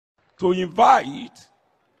to invite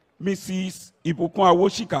Mrs. Ibukun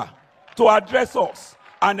Awosika to address us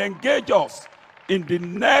and engage us in the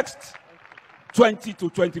next 20 to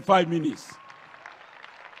 25 minutes.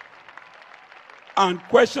 And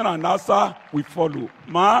question and answer will follow.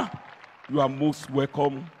 Ma, you are most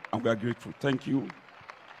welcome and we are grateful. Thank you.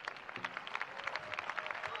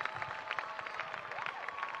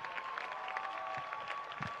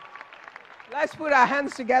 Let's put our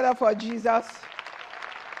hands together for Jesus.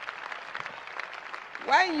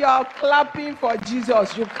 When you're clapping for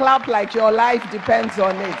Jesus, you clap like your life depends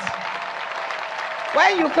on it.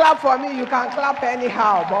 When you clap for me, you can clap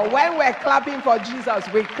anyhow. But when we're clapping for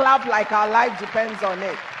Jesus, we clap like our life depends on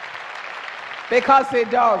it. Because it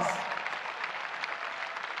does.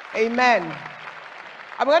 Amen.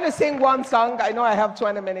 I'm going to sing one song. I know I have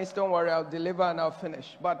 20 minutes. Don't worry, I'll deliver and I'll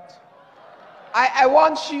finish. But I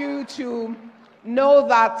want you to know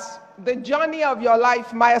that the journey of your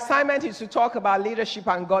life, my assignment is to talk about leadership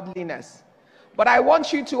and godliness. But I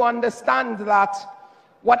want you to understand that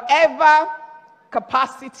whatever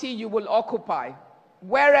capacity you will occupy,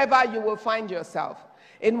 wherever you will find yourself,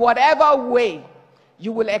 in whatever way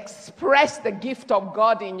you will express the gift of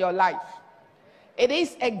God in your life, it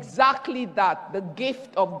is exactly that, the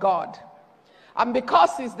gift of God. And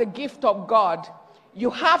because it's the gift of God, you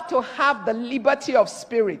have to have the liberty of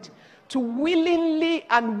spirit to willingly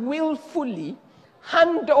and willfully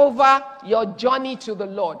hand over your journey to the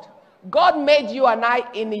Lord. God made you and I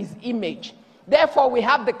in his image. Therefore, we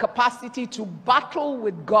have the capacity to battle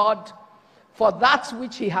with God for that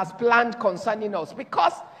which he has planned concerning us,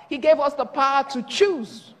 because he gave us the power to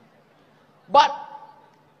choose. But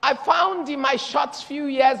I found in my short few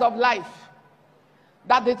years of life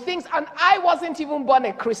that the things, and I wasn't even born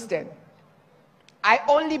a Christian. I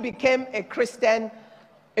only became a Christian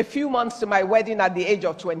a few months to my wedding at the age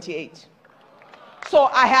of 28. So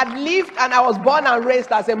I had lived and I was born and raised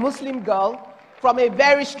as a Muslim girl from a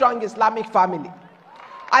very strong Islamic family.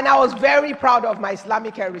 And I was very proud of my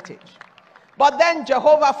Islamic heritage. But then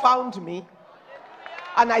Jehovah found me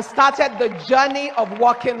and I started the journey of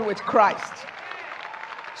walking with Christ.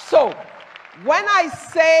 So when I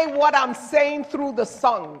say what I'm saying through the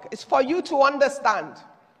song, it's for you to understand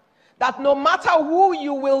that no matter who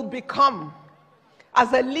you will become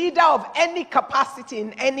as a leader of any capacity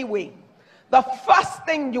in any way, the first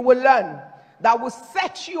thing you will learn that will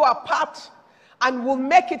set you apart and will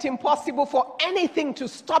make it impossible for anything to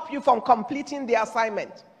stop you from completing the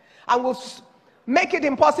assignment, and will make it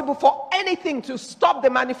impossible for anything to stop the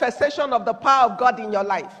manifestation of the power of God in your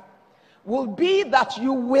life, will be that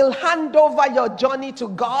you will hand over your journey to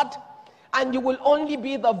God, and you will only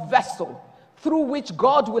be the vessel through which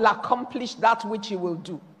God will accomplish that which he will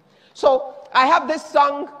do. So I have this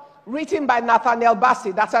song written by Nathaniel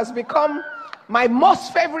Bassey that has become my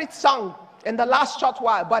most favorite song in the last short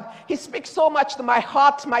while, but he speaks so much to my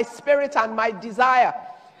heart, my spirit, and my desire,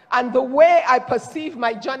 and the way I perceive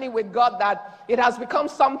my journey with God, that it has become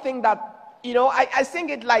something that, you know, I sing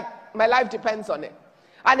it like my life depends on it.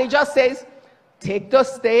 And it just says, take the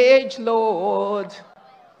stage, Lord,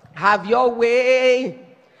 have your way.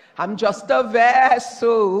 I'm just a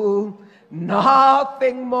vessel,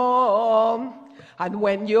 nothing more. And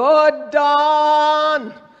when you're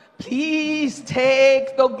done, please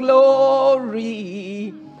take the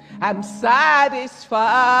glory. I'm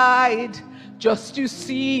satisfied just to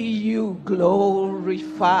see you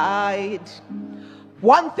glorified.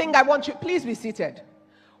 One thing I want you, please be seated.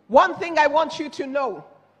 One thing I want you to know,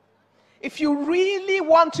 if you really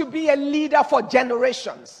want to be a leader for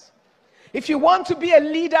generations, if you want to be a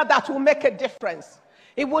leader that will make a difference,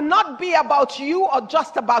 it will not be about you or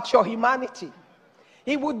just about your humanity.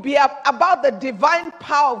 It would be about the divine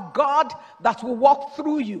power of God that will walk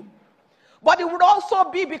through you. But it would also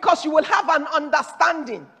be because you will have an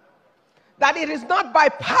understanding that it is not by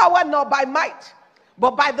power nor by might,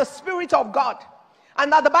 but by the Spirit of God. And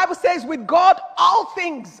that the Bible says with God, all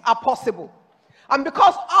things are possible. And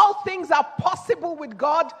because all things are possible with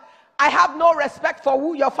God, I have no respect for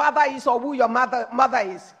who your father is or who your mother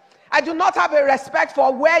is. I do not have a respect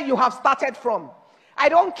for where you have started from. I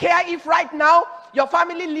don't care if right now your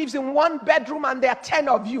family lives in one bedroom and there are 10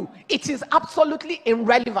 of you. It is absolutely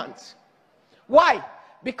irrelevant. Why?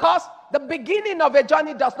 Because the beginning of a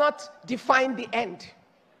journey does not define the end.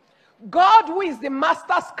 God, who is the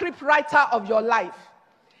master script writer of your life,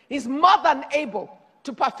 is more than able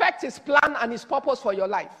to perfect his plan and his purpose for your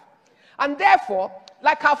life. And therefore,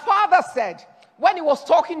 like our father said, when he was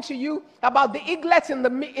talking to you about the eaglet in the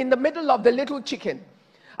middle of the little chicken,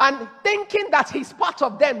 and thinking that he's part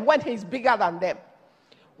of them when he's bigger than them.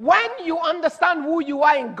 When you understand who you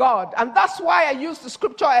are in God, and that's why I used the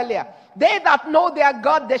scripture earlier, they that know their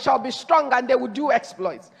God, they shall be strong and they will do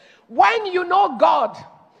exploits. When you know God,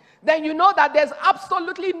 then you know that there's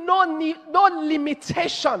absolutely no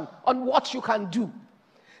limitation on what you can do.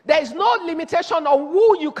 There is no limitation on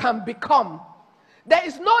who you can become. There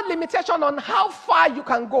is no limitation on how far you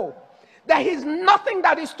can go. There is nothing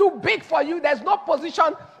that is too big for you. There's no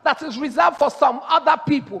position that is reserved for some other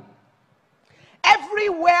people.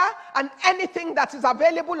 Everywhere and anything that is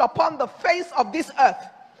available upon the face of this earth,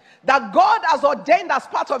 that God has ordained as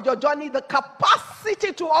part of your journey, the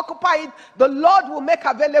capacity to occupy it, the Lord will make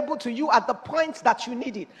available to you at the point that you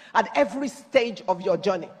need it, at every stage of your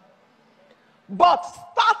journey. But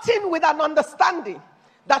starting with an understanding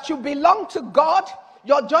that you belong to God,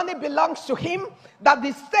 your journey belongs to Him, that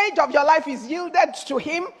the stage of your life is yielded to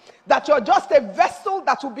Him, that you're just a vessel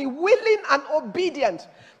that will be willing and obedient.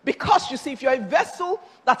 Because you see, if you're a vessel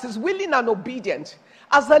that is willing and obedient,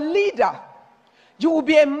 as a leader, you will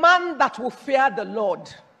be a man that will fear the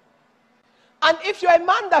Lord. And if you're a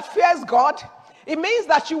man that fears God, it means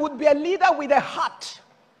that you would be a leader with a heart.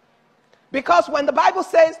 Because when the Bible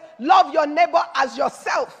says, love your neighbor as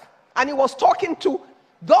yourself, and He was talking to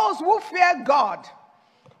those who fear God,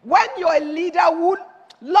 when you're a leader who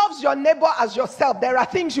loves your neighbor as yourself, there are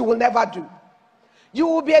things you will never do. You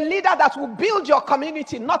will be a leader that will build your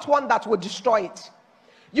community, not one that will destroy it.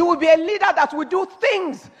 You will be a leader that will do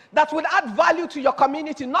things that will add value to your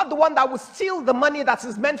community, not the one that will steal the money that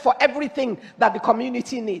is meant for everything that the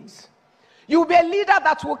community needs. You will be a leader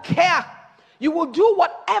that will care. You will do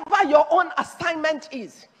whatever your own assignment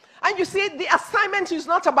is. And you see, the assignment is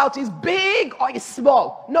not about is big or is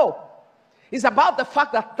small. No. It's about the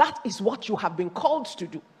fact that that is what you have been called to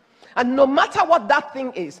do. And no matter what that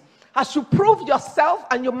thing is, as you prove yourself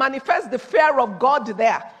and you manifest the fear of God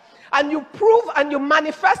there, and you prove and you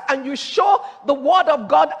manifest and you show the word of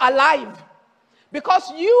God alive,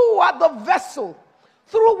 because you are the vessel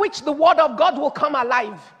through which the word of God will come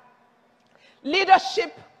alive.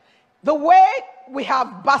 Leadership, the way we have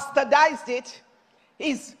bastardized it,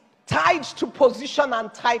 is tied to position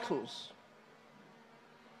and titles.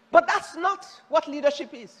 But that's not what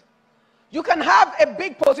leadership is. You can have a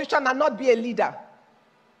big position and not be a leader.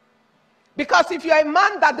 Because if you're a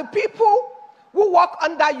man that the people who walk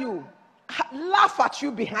under you laugh at you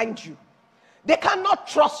behind you, they cannot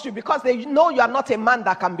trust you because they know you are not a man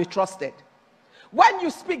that can be trusted. When you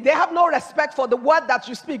speak, they have no respect for the word that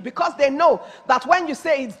you speak because they know that when you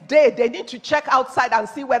say it's day, they need to check outside and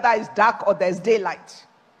see whether it's dark or there's daylight.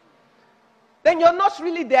 Then you're not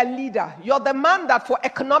really their leader. You're the man that for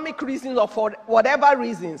economic reasons or for whatever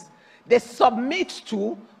reasons, they submit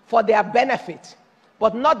to for their benefit,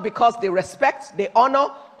 but not because they respect, they honor,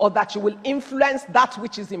 or that you will influence that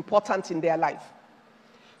which is important in their life.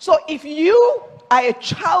 So if you are a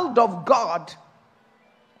child of God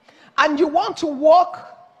and you want to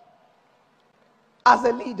walk as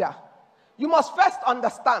a leader, you must first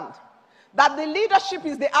understand that the leadership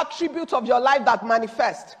is the attribute of your life that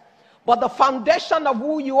manifests. But the foundation of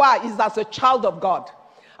who you are is as a child of God.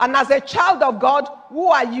 And as a child of God, who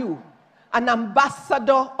are you? An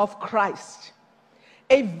ambassador of Christ.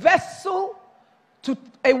 A vessel to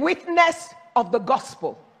a witness of the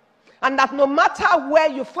gospel. And that no matter where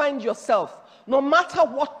you find yourself, no matter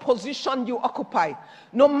what position you occupy,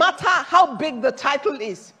 no matter how big the title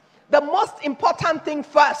is, the most important thing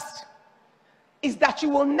first is that you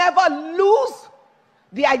will never lose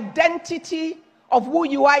the identity of who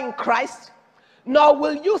you are in Christ, nor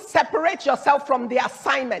will you separate yourself from the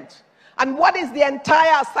assignment. And what is the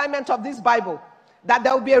entire assignment of this Bible? That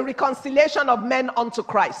there will be a reconciliation of men unto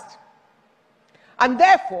Christ. And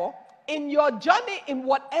therefore, in your journey in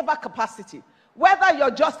whatever capacity, whether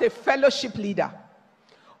you're just a fellowship leader,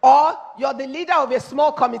 or you're the leader of a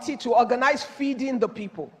small committee to organize feeding the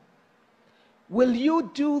people, will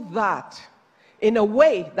you do that in a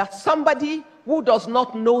way that somebody who does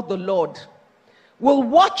not know the Lord will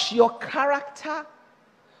watch your character,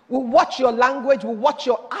 will watch your language, will watch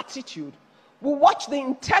your attitude, will watch the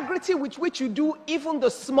integrity with which you do even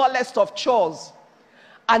the smallest of chores,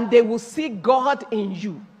 and they will see God in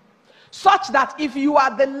you, such that if you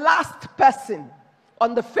are the last person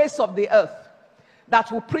on the face of the earth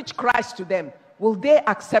that will preach Christ to them, will they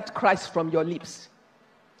accept Christ from your lips?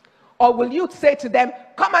 Or will you say to them,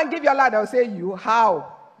 come and give your life? They'll say, you,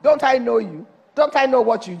 how? Don't I know you? Don't I know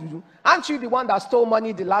what you do? Aren't you the one that stole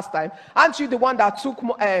money the last time? Aren't you the one that took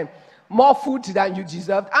more food than you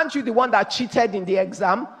deserved? Aren't you the one that cheated in the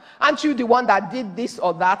exam? Aren't you the one that did this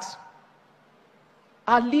or that?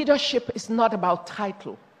 Our leadership is not about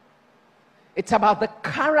title. It's about the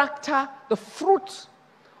character, the fruit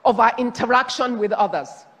of our interaction with others,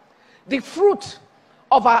 the fruit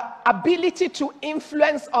of our ability to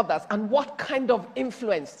influence others, and what kind of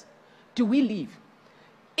influence do we leave?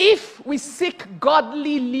 If we seek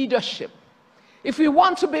godly leadership, if we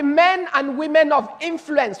want to be men and women of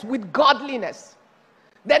influence with godliness,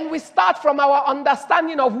 then we start from our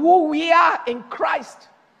understanding of who we are in Christ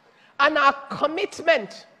and our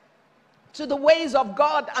commitment to the ways of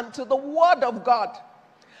God and to the Word of God,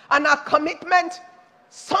 and our commitment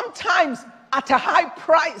sometimes at a high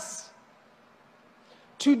price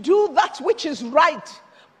to do that which is right,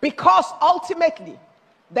 because ultimately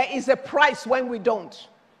there is a price when we don't.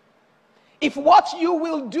 If what you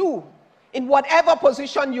will do in whatever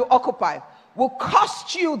position you occupy will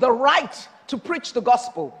cost you the right to preach the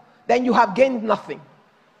gospel, then you have gained nothing.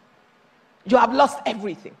 You have lost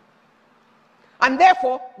everything. And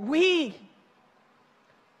therefore, we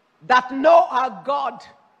that know our God,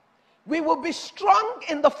 we will be strong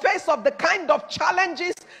in the face of the kind of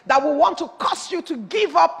challenges that will want to cause you to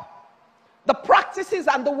give up the practices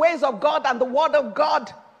and the ways of God and the Word of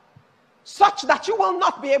God, such that you will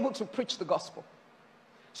not be able to preach the gospel.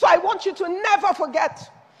 So I want you to never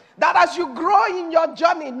forget that as you grow in your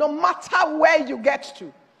journey, no matter where you get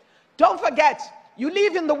to, don't forget, you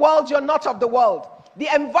live in the world, you're not of the world. The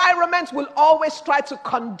environment will always try to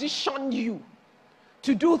condition you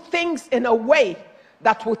to do things in a way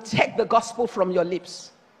that will take the gospel from your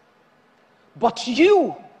lips. But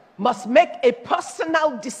you must make a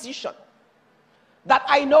personal decision that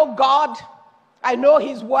I know God, I know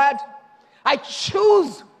His Word, I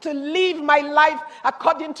choose to live my life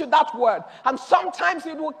according to that Word. And sometimes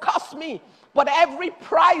it will cost me, but every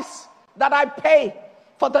price that I pay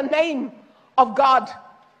for the name of God,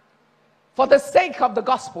 for the sake of the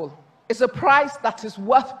gospel, is a price that is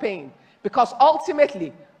worth paying, because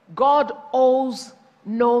ultimately God owes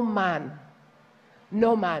no man.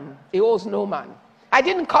 No man. He owes no man. I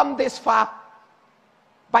didn't come this far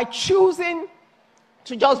by choosing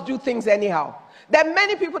to just do things anyhow. There are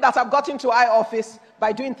many people that have got into high office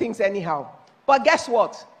by doing things anyhow. But guess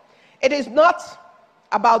what? It is not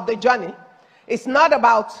about the journey. It's not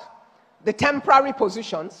about the temporary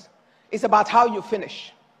positions. It's about how you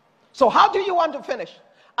finish. So how do you want to finish?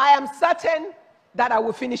 I am certain that I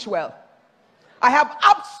will finish well. I have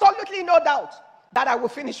absolutely no doubt that I will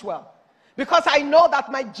finish well, because I know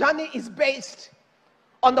that my journey is based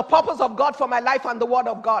on the purpose of God for my life and the Word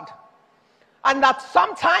of God. And that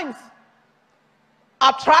sometimes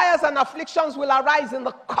our trials and afflictions will arise in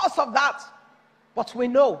the course of that. But we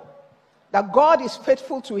know that God is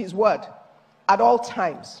faithful to His Word at all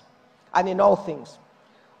times and in all things.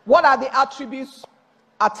 What are the attributes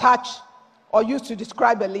attached or used to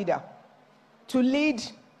describe a leader? To lead,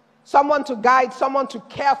 someone to guide, someone to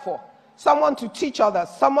care for, someone to teach others,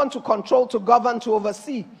 someone to control, to govern, to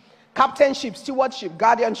oversee, captainship, stewardship,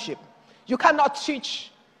 guardianship. You cannot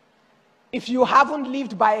teach if you haven't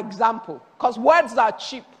lived by example, because words are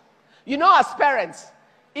cheap. You know, as parents,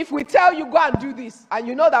 if we tell you go and do this, and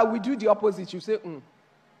you know that we do the opposite, you say,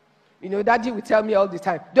 You know, Daddy will tell me all the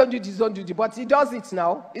time, don't do this, don't do this, but he does it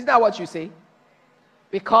now. Isn't that what you say?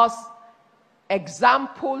 Because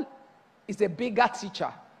example is a bigger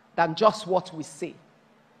teacher than just what we say.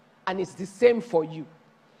 And it's the same for you.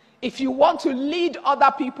 If you want to lead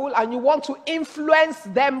other people and you want to influence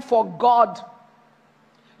them for God,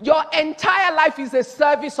 your entire life is a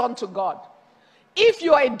service unto God. If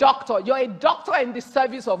you're a doctor in the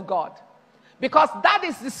service of God. Because that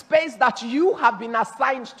is the space that you have been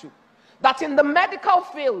assigned to. That in the medical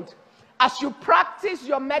field, as you practice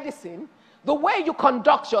your medicine, the way you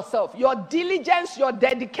conduct yourself, your diligence, your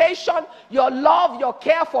dedication, your love, your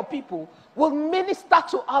care for people will minister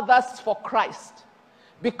to others for Christ.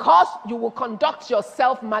 Because you will conduct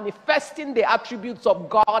yourself manifesting the attributes of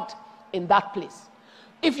God in that place.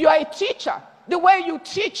 If you are a teacher, the way you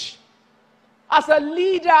teach as a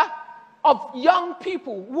leader of young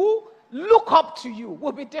people who look up to you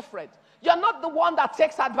will be different. You're not the one that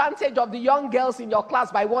takes advantage of the young girls in your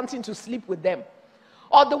class by wanting to sleep with them,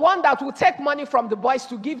 or the one that will take money from the boys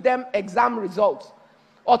to give them exam results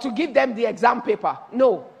or to give them the exam paper.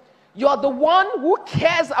 No, you're the one who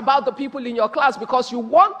cares about the people in your class because you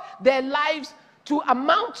want their lives to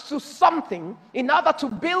amount to something in order to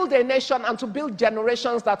build a nation and to build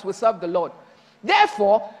generations that will serve the Lord.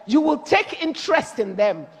 Therefore, you will take interest in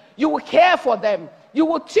them. You will care for them. You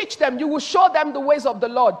will teach them. You will show them the ways of the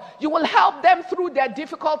Lord. You will help them through their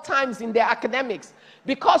difficult times in their academics,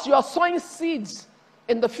 because you are sowing seeds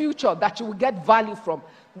in the future that you will get value from.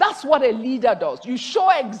 That's what a leader does. You show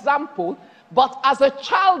example, but as a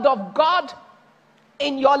child of God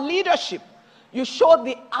in your leadership, You show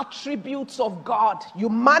the attributes of God. You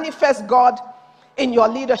manifest God in your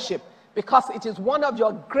leadership, because it is one of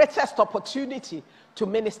your greatest opportunity to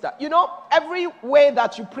minister. You know, every way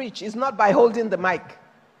that you preach is not by holding the mic.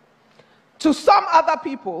 To some other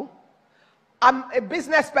people, I'm a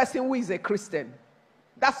business person who is a Christian.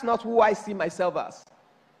 That's not who I see myself as.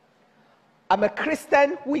 I'm a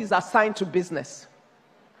Christian who is assigned to business.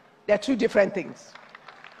 They're two different things.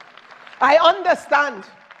 I understand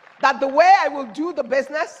that the way I will do the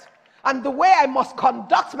business and the way I must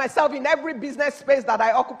conduct myself in every business space that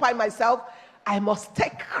I occupy myself, I must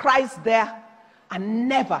take Christ there and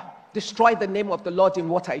never destroy the name of the Lord in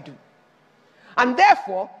what I do. And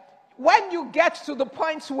therefore, when you get to the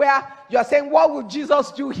point where you're saying, what would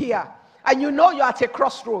Jesus do here? And you know you're at a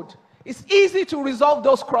crossroad, it's easy to resolve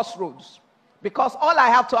those crossroads, because all I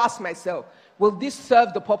have to ask myself, will this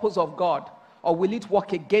serve the purpose of God, or will it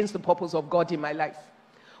work against the purpose of God in my life?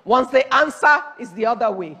 Once the answer is the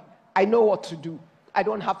other way, I know what to do. I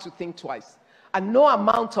don't have to think twice. And no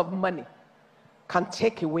amount of money can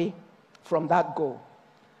take away from that goal.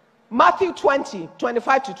 Matthew 20,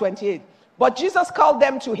 25 to 28. But Jesus called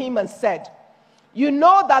them to him and said, you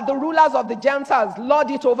know that the rulers of the Gentiles lord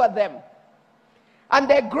it over them, and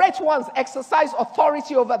their great ones exercise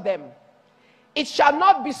authority over them. It shall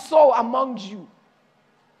not be so among you.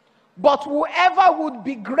 But whoever would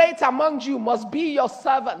be great among you must be your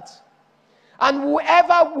servant. And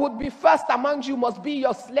whoever would be first among you must be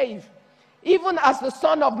your slave. Even as the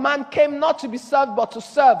Son of Man came not to be served, but to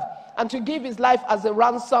serve, and to give his life as a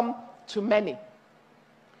ransom to many.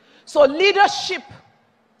 So leadership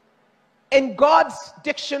in God's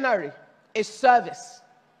dictionary is service.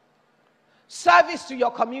 Service to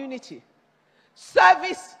your community.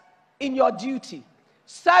 Service in your duty.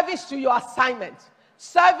 Service to your assignment.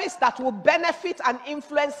 Service that will benefit and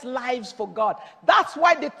influence lives for God. That's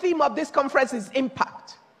why the theme of this conference is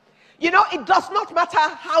impact. You know, it does not matter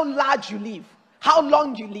how large you live, how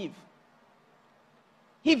long you live.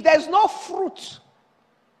 If there's no fruit,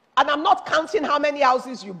 and I'm not counting how many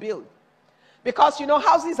houses you build, because you know,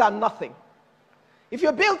 houses are nothing. If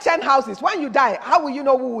you build 10 houses, when you die, how will you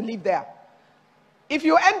know who will live there? If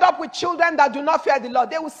you end up with children that do not fear the Lord,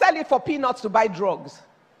 they will sell it for peanuts to buy drugs.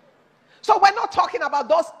 So we're not talking about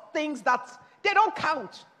those things that they don't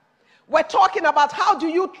count. We're talking about how do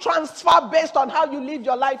you transfer based on how you live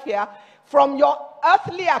your life here from your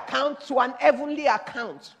earthly account to an heavenly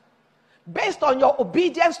account, based on your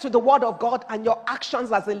obedience to the word of God and your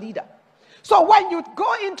actions as a leader. So when you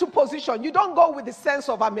go into position, you don't go with the sense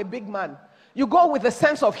of I'm a big man. You go with the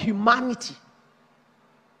sense of humanity.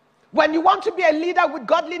 When you want to be a leader with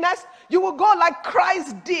godliness, you will go like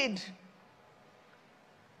Christ did.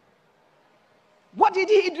 What did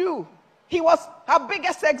he do? He was our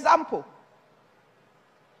biggest example.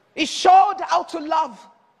 He showed how to love.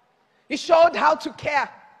 He showed how to care.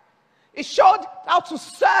 He showed how to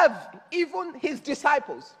serve even his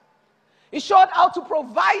disciples. He showed how to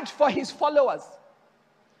provide for his followers.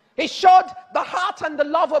 He showed the heart and the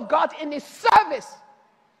love of God in his service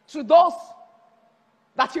to those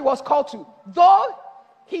that he was called to. Though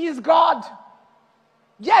he is God,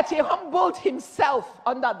 yet he humbled himself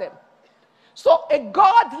under them. So a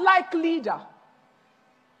God-like leader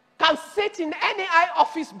can sit in any high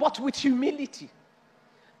office but with humility.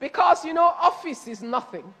 Because, you know, office is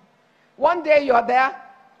nothing. One day you're there,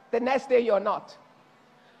 the next day you're not.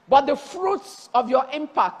 But the fruits of your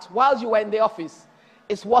impact while you were in the office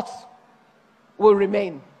is what will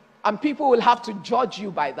remain. And people will have to judge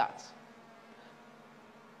you by that.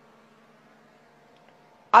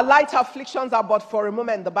 Our light afflictions are but for a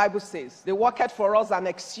moment, the Bible says. They worketh for us an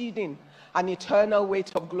exceeding and eternal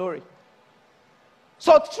weight of glory.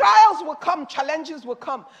 So trials will come, challenges will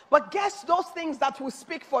come. But guess those things that will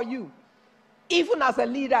speak for you, even as a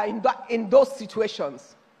leader in those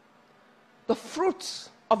situations. The fruits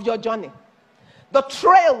of your journey. The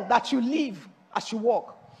trail that you leave as you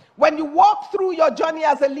walk. When you walk through your journey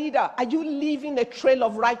as a leader, are you leaving a trail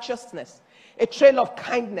of righteousness, a trail of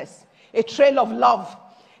kindness, a trail of love,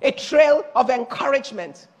 a trail of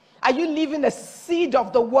encouragement? Are you leaving a seed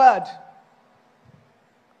of the word?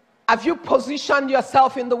 Have you positioned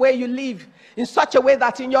yourself in the way you live in such a way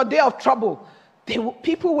that in your day of trouble,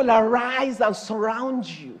 people will arise and surround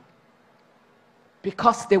you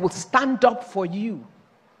because they will stand up for you,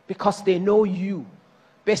 because they know you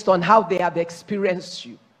based on how they have experienced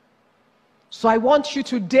you. So I want you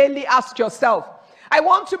to daily ask yourself, I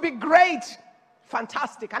want to be great.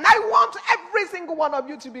 Fantastic. And I want every single one of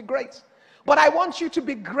you to be great. But I want you to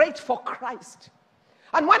be great for Christ.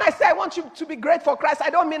 And when I say I want you to be great for Christ, I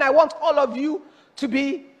don't mean I want all of you to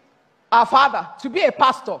be our father, to be a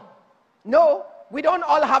pastor. No. We don't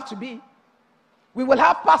all have to be. We will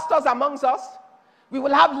have pastors amongst us. We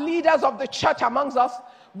will have leaders of the church amongst us.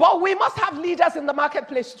 But we must have leaders in the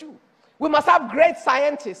marketplace too. We must have great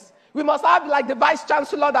scientists. We must have, like the vice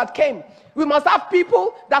chancellor that came. We must have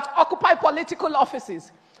people that occupy political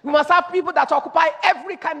offices. We must have people that occupy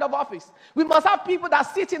every kind of office. We must have people that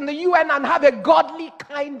sit in the UN and have a godly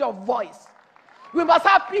kind of voice. We must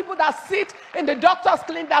have people that sit in the doctor's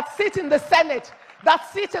clinic, that sit in the Senate, that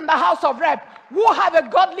sit in the House of Rep, who have a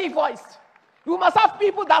godly voice. We must have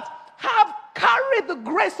people that carry the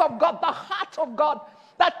grace of God, the heart of God,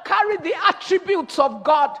 that carry the attributes of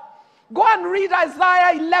God. Go and read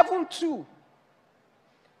Isaiah 11:2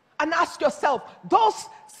 and ask yourself, those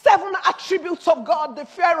 7 attributes of God, the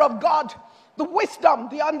fear of God, the wisdom,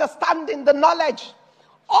 the understanding, the knowledge,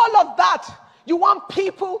 all of that, you want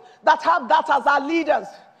people that have that as our leaders,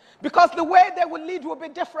 because the way they will lead will be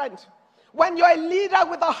different. When you're a leader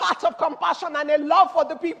with a heart of compassion and a love for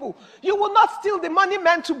the people, you will not steal the money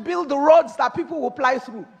meant to build the roads that people will ply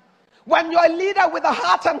through. When you're a leader with a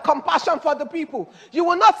heart and compassion for the people, you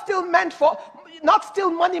will not steal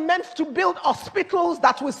money meant to build hospitals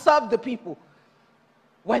that will serve the people.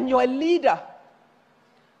 When you're a leader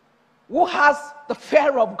who has the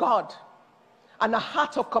fear of God and a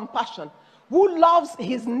heart of compassion, who loves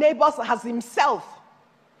his neighbors as himself,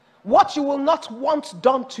 what you will not want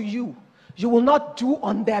done to you, you will not do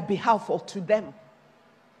on their behalf or to them.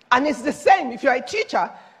 And it's the same if you're a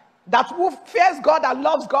teacher that who fears God and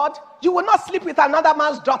loves God, you will not sleep with another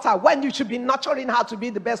man's daughter when you should be nurturing her to be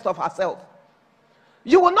the best of herself.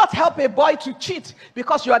 You will not help a boy to cheat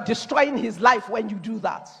because you are destroying his life when you do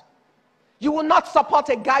that. You will not support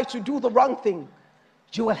a guy to do the wrong thing.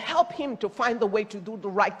 You will help him to find the way to do the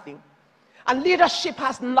right thing. And leadership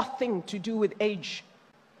has nothing to do with age.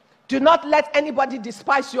 Do not let anybody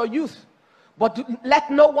despise your youth, but let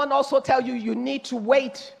no one also tell you you need to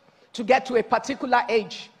wait to get to a particular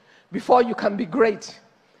age before you can be great.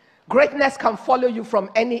 Greatness can follow you from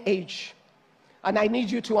any age. And I need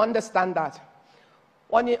you to understand that.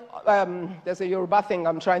 There's a Yoruba thing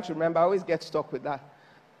I'm trying to remember. I always get stuck with that.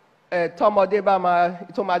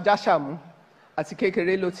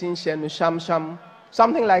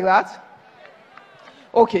 Something like that.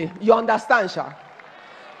 Okay, you understand, Sha?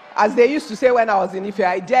 As they used to say when I was in Ife,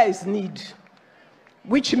 idea is need.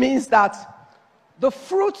 Which means that the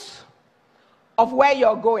fruits of where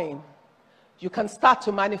you're going, you can start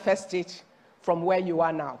to manifest it from where you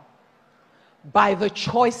are now. By the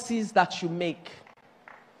choices that you make.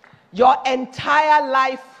 Your entire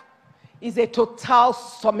life is a total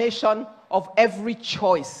summation of every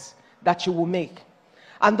choice that you will make.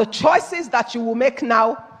 And the choices that you will make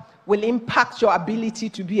now will impact your ability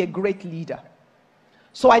to be a great leader.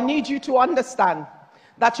 So I need you to understand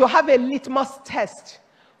that you have a litmus test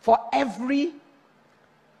for every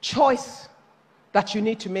choice that you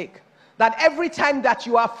need to make. That every time that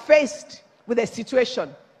you are faced with a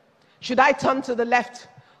situation, should I turn to the left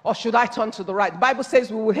or should I turn to the right? The Bible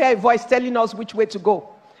says we will hear a voice telling us which way to go.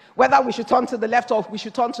 Whether we should turn to the left or we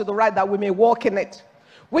should turn to the right, that we may walk in it.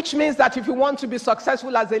 Which means that if you want to be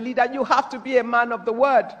successful as a leader, you have to be a man of the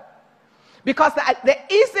word. Because there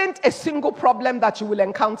isn't a single problem that you will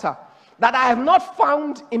encounter that I have not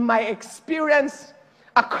found in my experience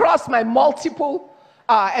across my multiple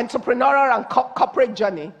entrepreneurial and corporate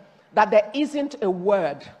journey, that there isn't a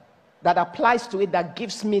word that applies to it that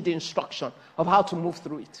gives me the instruction of how to move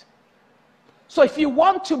through it. So if you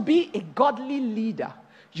want to be a godly leader,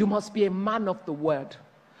 you must be a man of the word.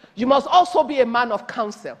 You must also be a man of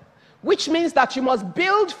counsel, which means that you must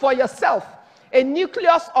build for yourself a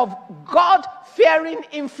nucleus of God-fearing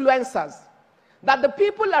influencers, that the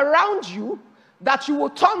people around you that you will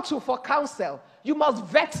turn to for counsel, you must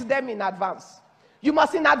vet them in advance. You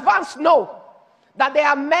must in advance know that there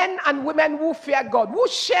are men and women who fear God, who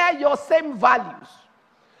share your same values,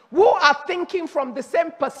 who are thinking from the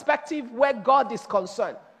same perspective where God is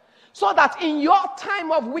concerned, so that in your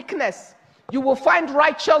time of weakness, you will find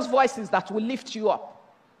righteous voices that will lift you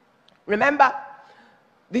up. Remember,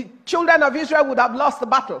 the children of Israel would have lost the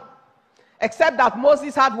battle, except that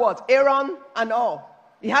Moses had what? Aaron and Hur.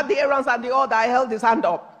 He had the Aarons and the Hur that held his hand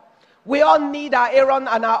up. We all need our Aaron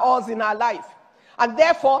and our Hurs in our life. And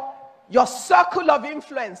therefore, your circle of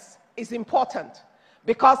influence is important,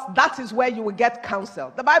 because that is where you will get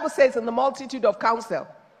counsel. The Bible says in the multitude of counsel,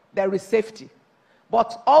 there is safety.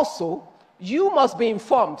 But also, you must be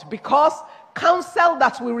informed, because counsel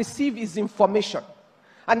that we receive is information.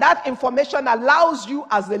 And that information allows you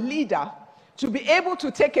as a leader to be able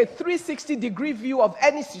to take a 360-degree view of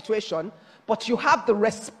any situation, but you have the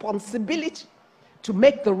responsibility to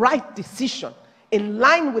make the right decision in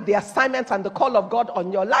line with the assignment and the call of God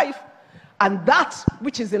on your life, and that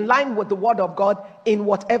which is in line with the word of God in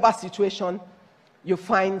whatever situation you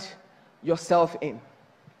find yourself in.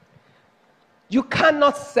 You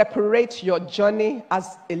cannot separate your journey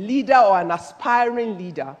as a leader or an aspiring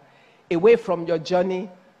leader away from your journey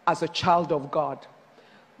as a child of God.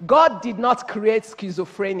 God did not create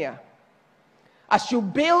schizophrenia. As you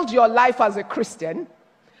build your life as a Christian,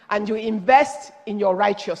 and you invest in your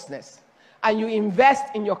righteousness, and you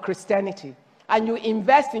invest in your Christianity, and you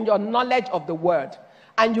invest in your knowledge of the word,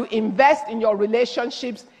 and you invest in your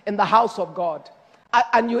relationships in the house of God,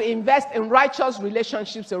 and you invest in righteous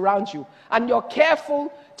relationships around you, and you're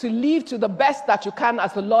careful to live to the best that you can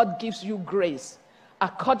as the Lord gives you grace,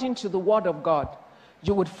 according to the word of God,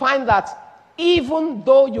 you would find that even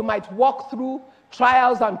though you might walk through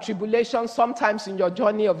trials and tribulations sometimes in your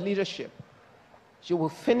journey of leadership, you will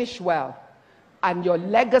finish well, and your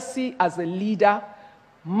legacy as a leader,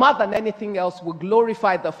 more than anything else, will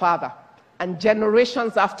glorify the Father, and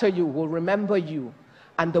generations after you will remember you,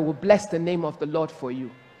 and they will bless the name of the Lord for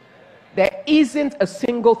you. There isn't a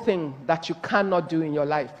single thing that you cannot do in your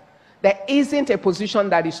life. There isn't a position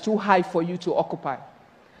that is too high for you to occupy.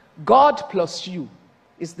 God plus you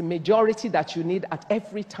is the majority that you need at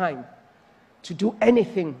every time to do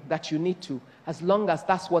anything that you need to, as long as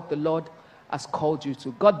that's what the Lord has called you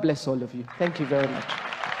to. God bless all of you. Thank you very much.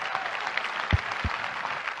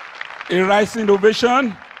 A rising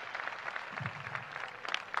ovation.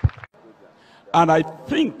 And I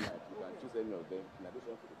think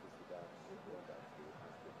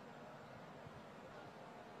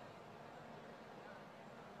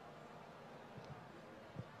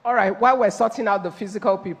all right, while we're sorting out the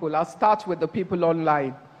physical people, I'll start with the people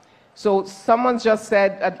online. So someone just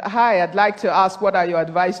said, hi, I'd like to ask, what are your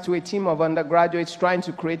advice to a team of undergraduates trying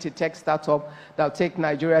to create a tech startup that will take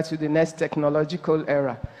Nigeria to the next technological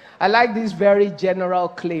era? I like this very general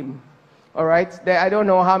claim, all right? I don't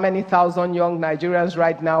know how many thousand young Nigerians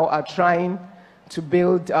right now are trying to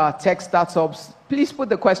build tech startups. Please put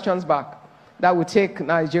the questions back. That will take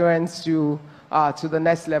Nigerians to the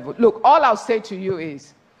next level. Look, all I'll say to you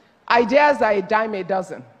is, ideas are a dime a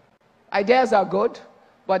dozen. Ideas are good,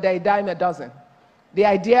 but they're a dime a dozen. The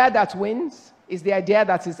idea that wins is the idea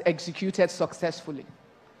that is executed successfully.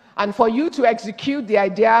 And for you to execute the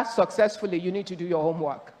idea successfully, you need to do your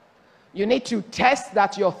homework. You need to test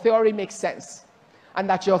that your theory makes sense, and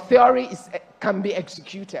that your theory can be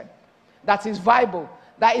executed. That is viable.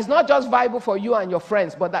 That is not just viable for you and your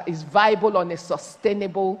friends, but that is viable on a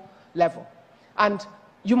sustainable level. And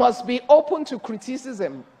you must be open to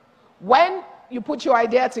criticism. When you put your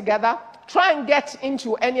idea together, try and get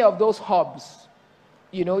into any of those hubs.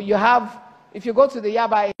 You know, you have, if you go to the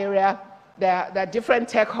Yaba area, there are different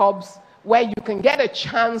tech hubs where you can get a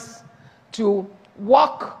chance to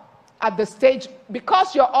walk at the stage.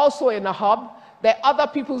 Because you're also in a hub, there are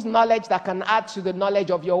other people's knowledge that can add to the knowledge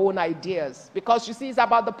of your own ideas. Because you see, it's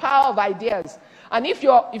about the power of ideas. And if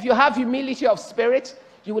you have humility of spirit,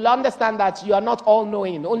 you will understand that you are not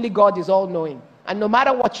all-knowing. Only God is all-knowing. And no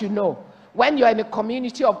matter what you know, when you're in a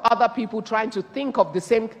community of other people trying to think of the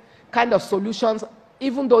same kind of solutions,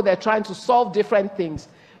 even though they're trying to solve different things,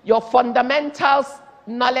 your fundamentals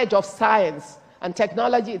knowledge of science and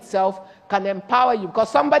technology itself can empower you, because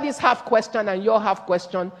somebody's half question and your half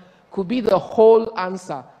question could be the whole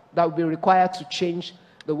answer that will be required to change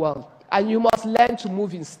the world. And you must learn to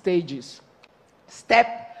move in stages,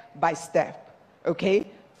 step by step, okay?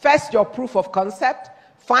 First, your proof of concept.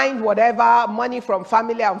 Find whatever money from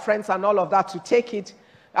family and friends and all of that to take it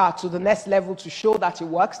to the next level to show that it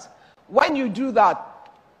works. When you do that,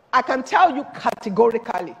 I can tell you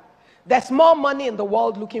categorically, there's more money in the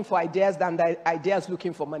world looking for ideas than the ideas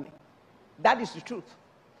looking for money. That is the truth.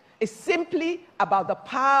 It's simply about the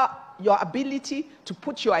power, your ability to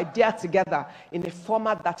put your idea together in a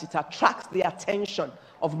format that it attracts the attention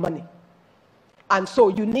of money. And so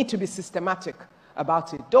you need to be systematic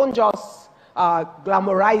about it. Don't just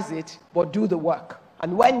glamorize it, but do the work.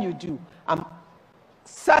 And when you do, I'm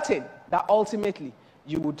certain that ultimately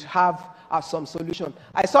you would have some solution.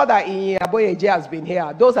 I saw that Aboyeje has been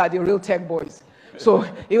here. Those are the real tech boys. So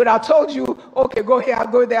he would have told you, okay, go here,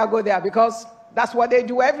 go there, because that's what they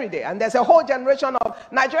do every day. And there's a whole generation of,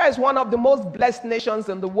 Nigeria is one of the most blessed nations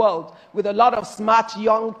in the world with a lot of smart,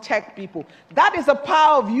 young tech people. That is the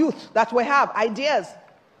power of youth that we have, ideas.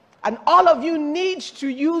 And all of you need to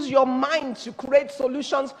use your mind to create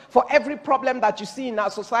solutions for every problem that you see in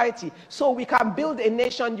our society, so we can build a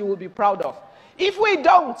nation you will be proud of. If we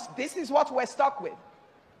don't, this is what we're stuck with.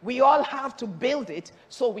 We all have to build it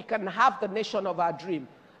so we can have the nation of our dream.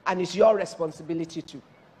 And it's your responsibility too.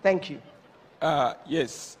 Thank you.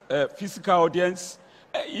 Yes, physical audience.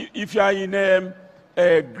 If you are in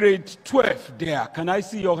grade 12 there, can I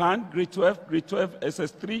see your hand? Grade 12,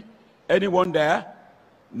 SS3. Anyone there?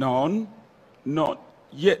 None. None.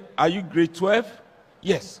 Yeah. Are you grade 12?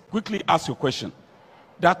 Yes. Quickly ask your question.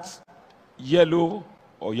 That's yellow.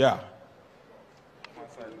 Oh, yeah.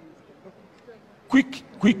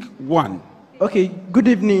 Quick one. Okay, good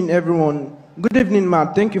evening, everyone. Good evening,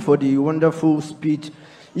 Matt. Thank you for the wonderful speech.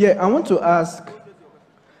 Yeah, I want to ask,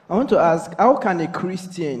 how can a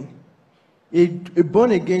Christian, a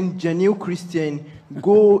born-again, genuine Christian,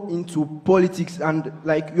 go into politics and,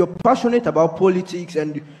 like, you're passionate about politics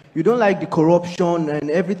and you don't like the corruption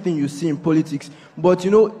and everything you see in politics, but,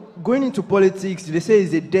 you know, going into politics, they say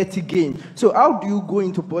is a dirty game. So how do you go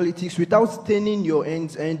into politics without staining your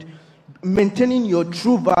ends and maintaining your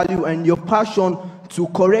true value and your passion to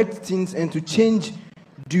correct things and to change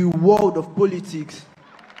the world of politics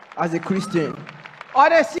as a Christian?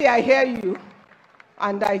 Honestly, I hear you,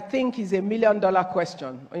 and I think it's $1 million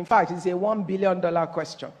question. In fact, it's a $1 billion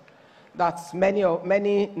question that many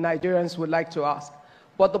Nigerians would like to ask.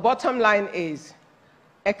 But the bottom line is,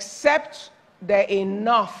 except there are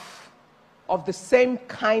enough of the same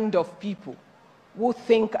kind of people who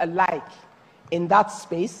think alike in that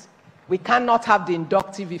space, we cannot have the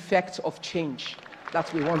inductive effect of change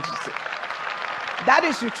that we want to see. That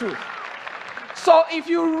is the truth. So if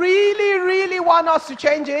you really, really want us to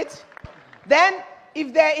change it, then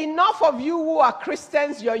if there are enough of you who are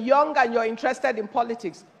Christians, you're young and you're interested in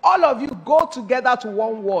politics, all of you go together to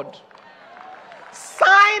one word.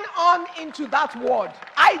 Sign on into that word.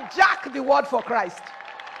 Hijack the word for Christ.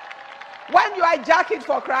 When you hijack it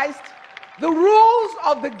for Christ, the rules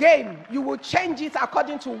of the game, you will change it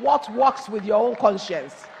according to what works with your own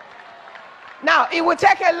conscience. Now, it will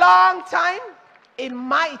take a long time. It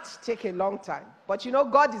might take a long time. But you know,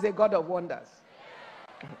 God is a God of wonders.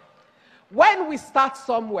 When we start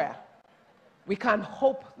somewhere, we can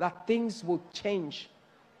hope that things will change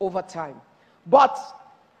over time. But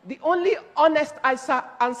the only honest answer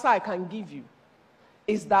I can give you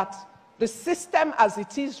is that the system as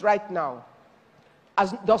it is right now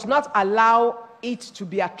does not allow it to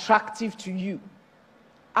be attractive to you.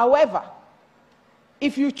 However,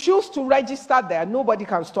 if you choose to register there, nobody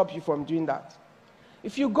can stop you from doing that.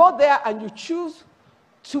 If you go there and you choose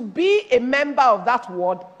to be a member of that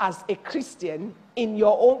ward as a Christian in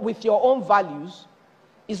your own, with your own values,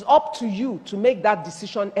 it's up to you to make that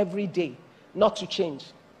decision every day, not to change.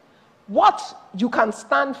 What you can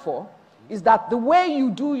stand for is that the way you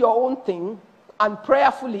do your own thing and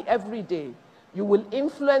prayerfully every day, you will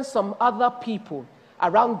influence some other people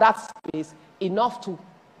around that space enough to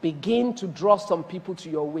begin to draw some people to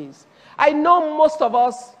your ways. I know most of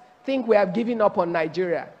us think we have given up on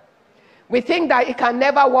Nigeria. We think that it can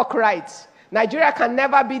never work right. Nigeria can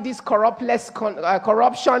never be this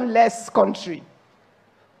corruption-less country.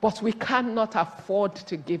 But we cannot afford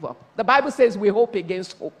to give up. The Bible says we hope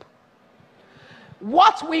against hope.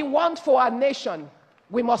 What we want for our nation,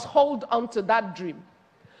 we must hold on to that dream.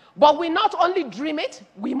 But we not only dream it,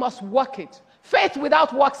 we must work it. Faith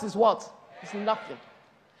without works is what? It's nothing.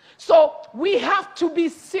 So we have to be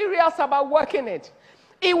serious about working it.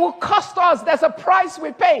 It will cost us. There's a price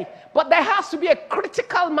we pay. But there has to be a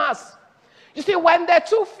critical mass. You see, when there are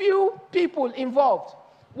too few people involved,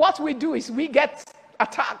 what we do is we get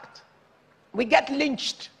attacked. We get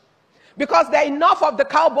lynched. Because there are enough of the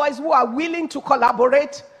cowboys who are willing to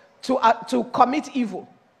collaborate to commit evil.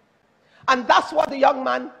 And that's what the young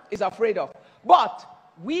man is afraid of. But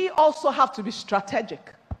we also have to be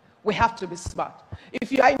strategic. We have to be smart.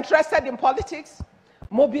 If you are interested in politics,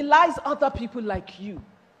 mobilize other people like you.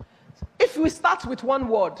 If we start with one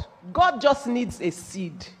word, God just needs a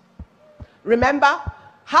seed. Remember,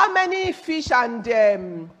 how many fish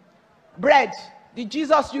and bread did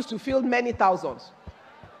Jesus use to feed many thousands?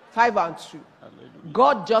 5 and 2. Hallelujah.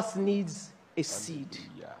 God just needs a seed.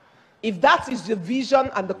 Hallelujah. If that is the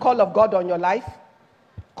vision and the call of God on your life,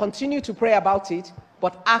 continue to pray about it,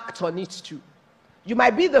 but act on it too. You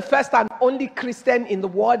might be the first and only Christian in the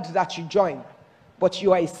world that you join, but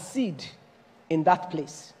you are a seed in that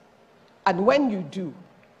place. And when you do,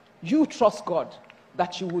 you trust God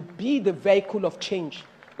that you would be the vehicle of change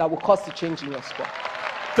that will cause the change in your spot.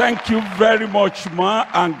 Thank you very much, Ma,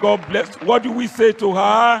 and God bless. What do we say to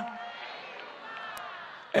her?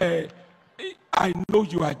 I know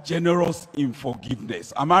you are generous in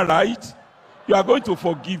forgiveness. Am I right? You are going to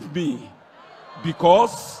forgive me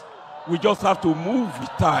because we just have to move with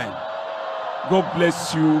time. God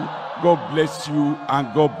bless you, God bless you,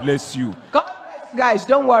 and God bless you. Guys,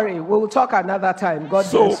 don't worry. We'll talk another time. God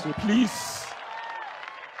bless you. So please,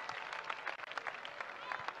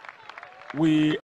 we